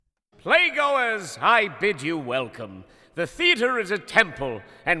Playgoers, I bid you welcome. The theater is a temple,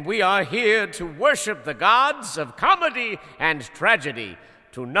 and we are here to worship the gods of comedy and tragedy.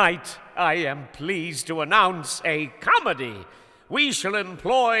 Tonight, I am pleased to announce a comedy. We shall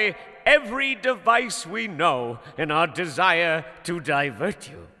employ every device we know in our desire to divert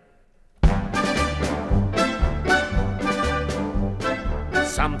you.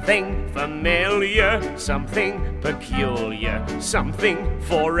 Something familiar, something peculiar, something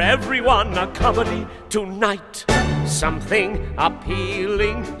for everyone, a comedy tonight. Something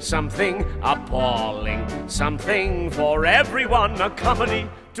appealing, something appalling, something for everyone, a comedy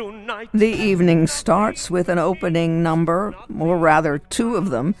tonight. The evening starts with an opening number, or rather two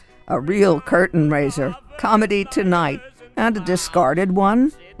of them, a real curtain raiser, Comedy Tonight, and a discarded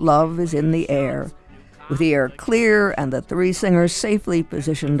one, Love is in the Air. With the air clear and the three singers safely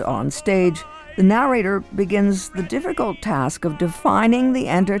positioned on stage, the narrator begins the difficult task of defining the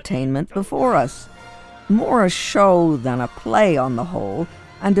entertainment before us. More a show than a play on the whole,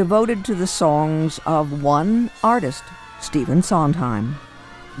 and devoted to the songs of one artist, Stephen Sondheim.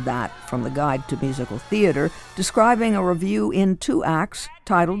 That from the Guide to Musical Theater, describing a review in 2 acts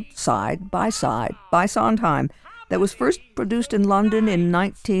titled Side by Side by Sondheim, that was first produced in London in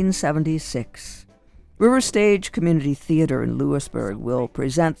 1976. River Stage Community Theater in Lewisburg will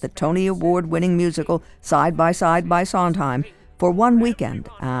present the Tony Award-winning musical Side by Sondheim for one weekend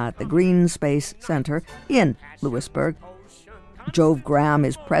at the Green Space Center in Lewisburg. Jove Graham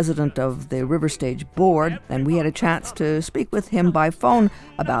is president of the River Stage Board, and we had a chance to speak with him by phone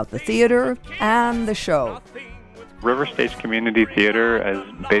about the theater and the show. River Stage Community Theater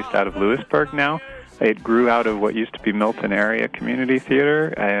is based out of Lewisburg now. It grew out of what used to be Milton Area Community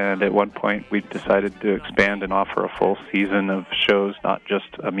Theater, and at one point we decided to expand and offer a full season of shows, not just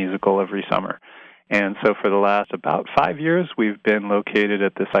a musical every summer. And so for the last about 5 years, we've been located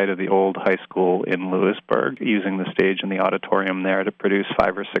at the site of the old high school in Lewisburg, using the stage and the auditorium there to produce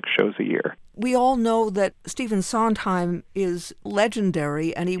 5 or 6 shows a year. We all know that Stephen Sondheim is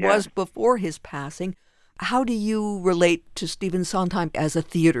legendary, and he was before his passing. How do you relate to Stephen Sondheim as a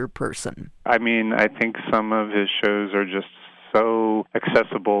theater person? I mean, I think some of his shows are just so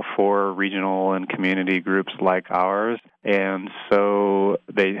accessible for regional and community groups like ours, and so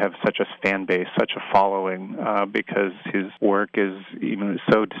they have such a fan base, such a following, because his work is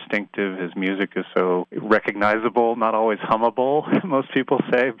so distinctive, his music is so recognizable, not always hummable, most people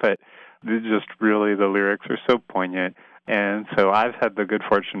say, but just really the lyrics are so poignant. And so I've had the good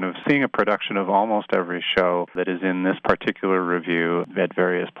fortune of seeing a production of almost every show that is in this particular review at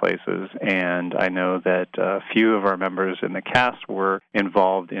various places. And I know that a few of our members in the cast were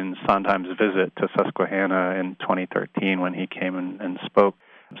involved in Sondheim's visit to Susquehanna in 2013 when he came and spoke.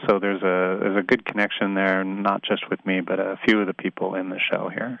 So there's a good connection there, not just with me, but a few of the people in the show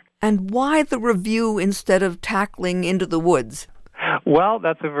here. And why the review instead of tackling Into the Woods? Well,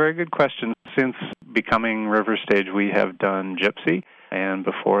 that's a very good question. Since becoming River Stage, we have done Gypsy, and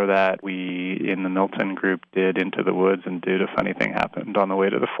before that, we, in the Milton group, did Into the Woods and Dude, a Funny Thing Happened on the way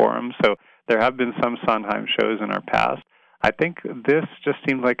to the Forum. So there have been some Sondheim shows in our past. I think this just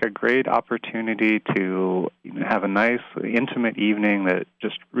seemed like a great opportunity to have a nice, intimate evening that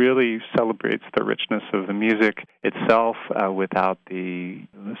just really celebrates the richness of the music itself without the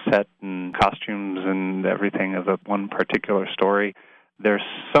set and costumes and everything of one particular story. There's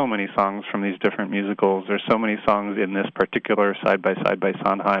so many songs from these different musicals. There's so many songs in this particular Side by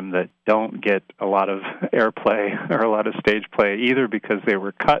Sondheim that don't get a lot of airplay or a lot of stage play, either because they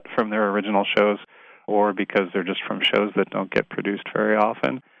were cut from their original shows or because they're just from shows that don't get produced very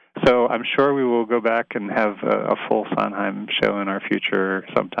often. So I'm sure we will go back and have a full Sondheim show in our future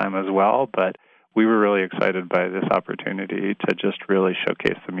sometime as well, but we were really excited by this opportunity to just really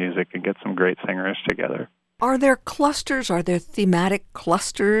showcase the music and get some great singers together. Are there clusters, are there thematic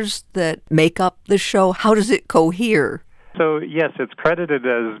clusters that make up the show? How does it cohere? So, yes, it's credited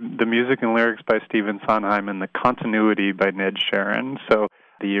as the music and lyrics by Stephen Sondheim and the continuity by Ned Sharon. So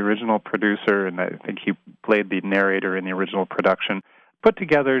the original producer, and I think he played the narrator in the original production, put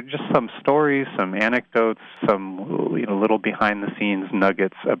together just some stories, some anecdotes, some little behind-the-scenes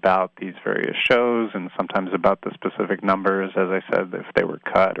nuggets about these various shows, and sometimes about the specific numbers, as I said, if they were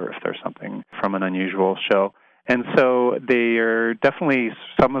cut or if there's something from an unusual show. And so they are definitely,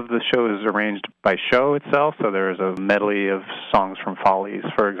 some of the show is arranged by show itself, so there's a medley of songs from Follies,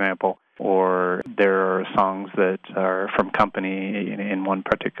 for example, or there are songs that are from Company in one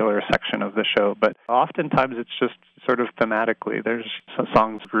particular section of the show. But oftentimes it's just sort of thematically. There's some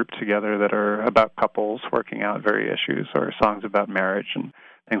songs grouped together that are about couples working out various issues, or songs about marriage and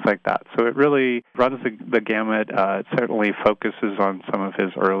things like that. So it really runs the gamut. It certainly focuses on some of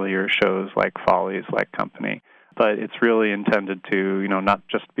his earlier shows like Follies, like Company. But it's really intended to, not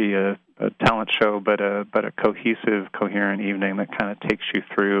just be a talent show, but a cohesive, coherent evening that kind of takes you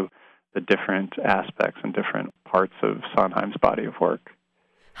through the different aspects and different parts of Sondheim's body of work.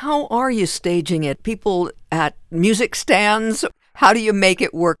 How are you staging it? People at music stands? How do you make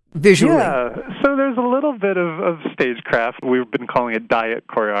it work visually? Yeah, so there's a little bit of stagecraft. We've been calling it diet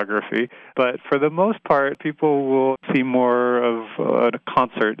choreography. But for the most part, people will see more of a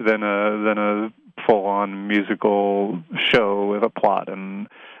concert than a full-on musical show with a plot and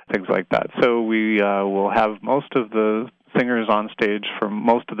things like that. So we will have most of the singers on stage for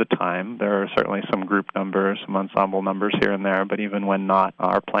most of the time. There are certainly some group numbers, some ensemble numbers here and there, but even when not,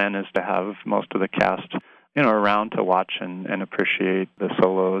 our plan is to have most of the cast around to watch and appreciate the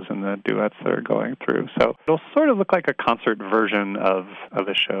solos and the duets that are going through. So it'll sort of look like a concert version of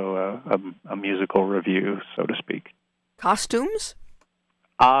a show, a musical review, so to speak. Costumes?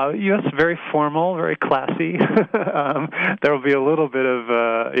 Yes, very formal, very classy. There will be a little bit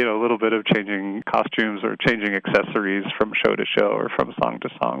of changing costumes or changing accessories from show to show or from song to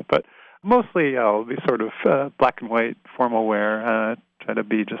song, but mostly it'll be sort of black and white formal wear. Try to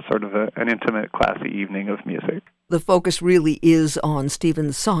be just sort of an intimate, classy evening of music. The focus really is on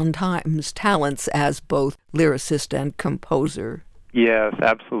Stephen Sondheim's talents as both lyricist and composer. Yes,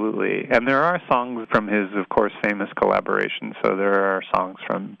 absolutely. And there are songs from his, of course, famous collaborations. So there are songs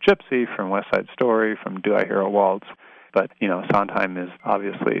from Gypsy, from West Side Story, from Do I Hear a Waltz? But, Sondheim is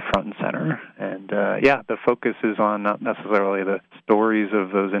obviously front and center. And, the focus is on not necessarily the stories of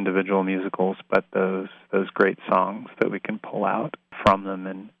those individual musicals, but those great songs that we can pull out from them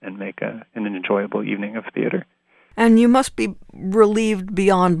and make an enjoyable evening of theater. And you must be relieved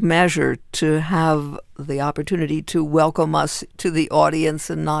beyond measure to have the opportunity to welcome us to the audience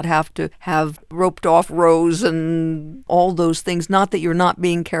and not have to have roped off rows and all those things. Not that you're not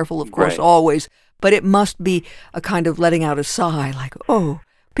being careful, of course, right. Always, but it must be a kind of letting out a sigh, like, oh,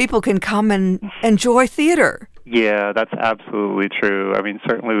 people can come and enjoy theater. Yeah, that's absolutely true. I mean,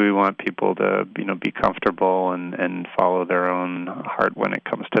 certainly we want people to, be comfortable and follow their own heart when it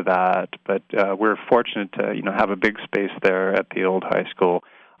comes to that. But we're fortunate to, have a big space there at the old high school.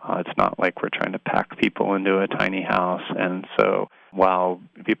 It's not like we're trying to pack people into a tiny house. And so while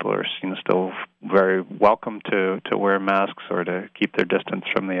people are still very welcome to wear masks or to keep their distance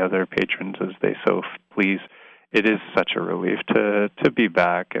from the other patrons as they so please, it is such a relief to be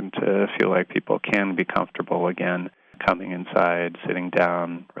back and to feel like people can be comfortable again, coming inside, sitting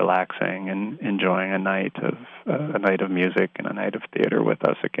down, relaxing, and enjoying a night of music and a night of theater with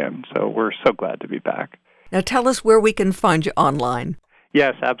us again. So we're so glad to be back. Now tell us where we can find you online.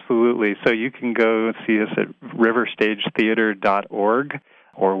 Yes, absolutely. So you can go see us at riverstagetheater.org,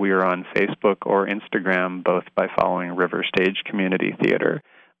 or we are on Facebook or Instagram, both by following River Stage Community Theater.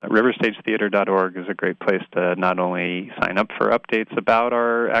 Riverstagetheater.org is a great place to not only sign up for updates about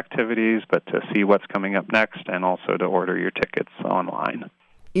our activities, but to see what's coming up next and also to order your tickets online.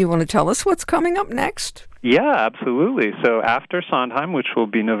 You want to tell us what's coming up next? Yeah, absolutely. So after Sondheim, which will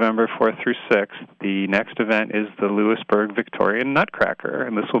be November 4th through 6th, the next event is the Lewisburg Victorian Nutcracker,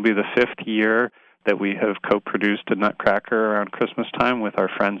 and this will be the 5th year that we have co-produced a Nutcracker around Christmas time with our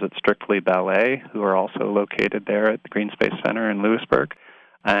friends at Strictly Ballet, who are also located there at the Green Space Center in Lewisburg.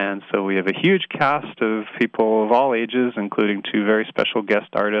 And so we have a huge cast of people of all ages, including 2 very special guest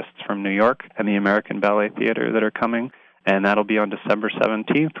artists from New York and the American Ballet Theater that are coming. And that'll be on December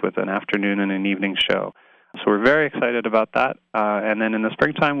 17th with an afternoon and an evening show. So we're very excited about that. And then in the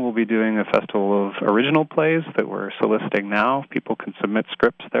springtime, we'll be doing a festival of original plays that we're soliciting now. People can submit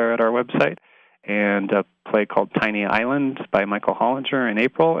scripts there at our website. And a play called Tiny Island by Michael Hollinger in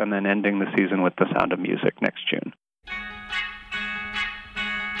April, and then ending the season with The Sound of Music next June.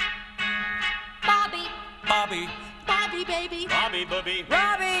 Bobby, baby. Bobby, Bobby.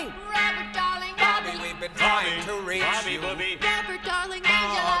 Robbie. Robert, darling. Bobby, we've been trying to reach Bobby, you. Bobby. Robert, darling. Angel,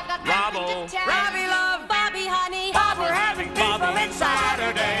 I've got Robbo. nothing to tell you. Robbie, love. Bobby, honey. Bob, we're having people inside.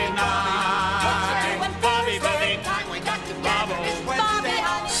 Saturday night. What you doing Bobby, Thursday? Bobby. Time we got together Robbo. is Bobby,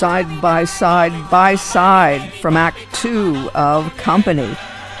 honey. Side by side from Act 2 of Company.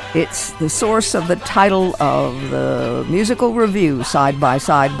 It's the source of the title of the musical review, Side by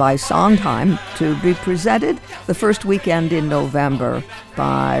Sondheim, to be presented the first weekend in November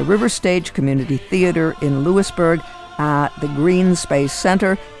by River Stage Community Theater in Lewisburg at the Green Space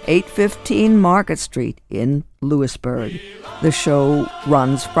Center, 815 Market Street in Lewisburg. The show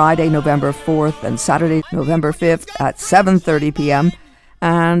runs Friday, November 4th and Saturday, November 5th at 7:30 p.m.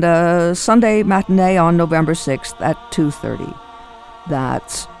 and Sunday matinee on November 6th at 2:30.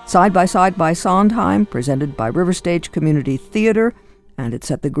 That's Side by Side by Sondheim, presented by River Stage Community Theater, and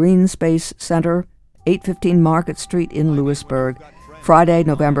it's at the Green Space Center, 815 Market Street in Lewisburg, Friday,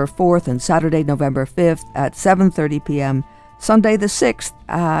 November 4th and Saturday, November 5th at 7:30 p.m., Sunday the 6th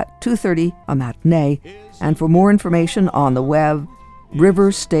at 2:30, a matinee. And for more information on the web,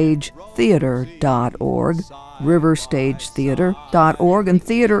 riverstagetheater.org, riverstagetheater.org, and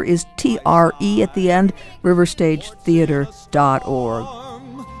theater is T-R-E at the end, riverstagetheater.org.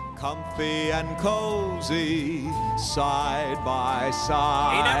 Comfy and cozy, side by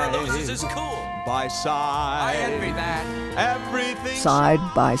side. He never loses his cool. By side. I envy that. Everything Side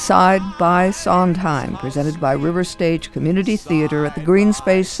by Sondheim, presented by River Stage Community Theater at the Green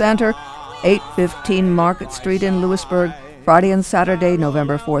Space Center, 815 Market Street in Lewisburg, Friday and Saturday,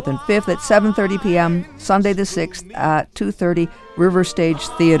 November 4th and 5th at 7:30 p.m., Sunday the 6th at 2:30,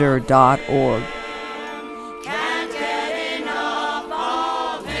 riverstagetheater.org.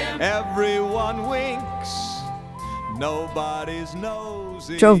 everyone winks. Nobody's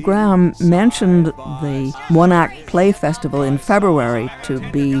nosy. Jove Graham mentioned the one-act play festival in February to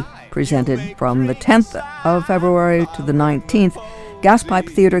be presented from the 10th of February to the 19th. Gaspipe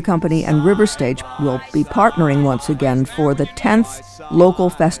Theatre Company and River Stage will be partnering once again for the 10th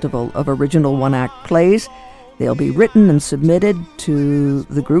local festival of original one-act plays. They'll be written and submitted to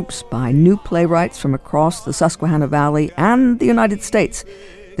the groups by new playwrights from across the Susquehanna Valley and the United States.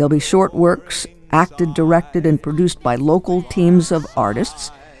 There'll be short works acted, directed, and produced by local teams of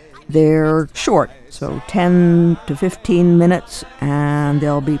artists. They're short, so 10 to 15 minutes, and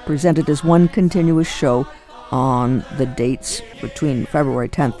they'll be presented as one continuous show on the dates between February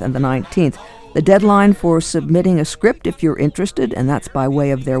 10th and the 19th. The deadline for submitting a script, if you're interested, and that's by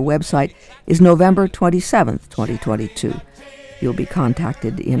way of their website, is November 27th, 2022. You'll be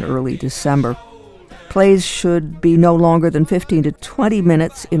contacted in early December. Plays should be no longer than 15 to 20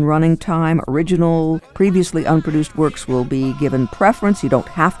 minutes in running time. Original, previously unproduced works will be given preference. You don't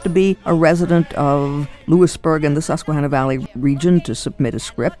have to be a resident of Lewisburg and the Susquehanna Valley region to submit a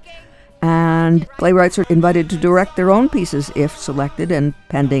script. And playwrights are invited to direct their own pieces if selected and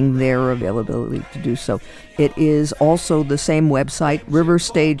pending their availability to do so. It is also the same website,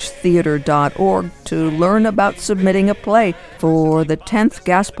 riverstagetheater.org, to learn about submitting a play for the 10th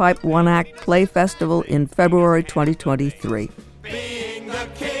Gaspipe One Act Play Festival in February 2023.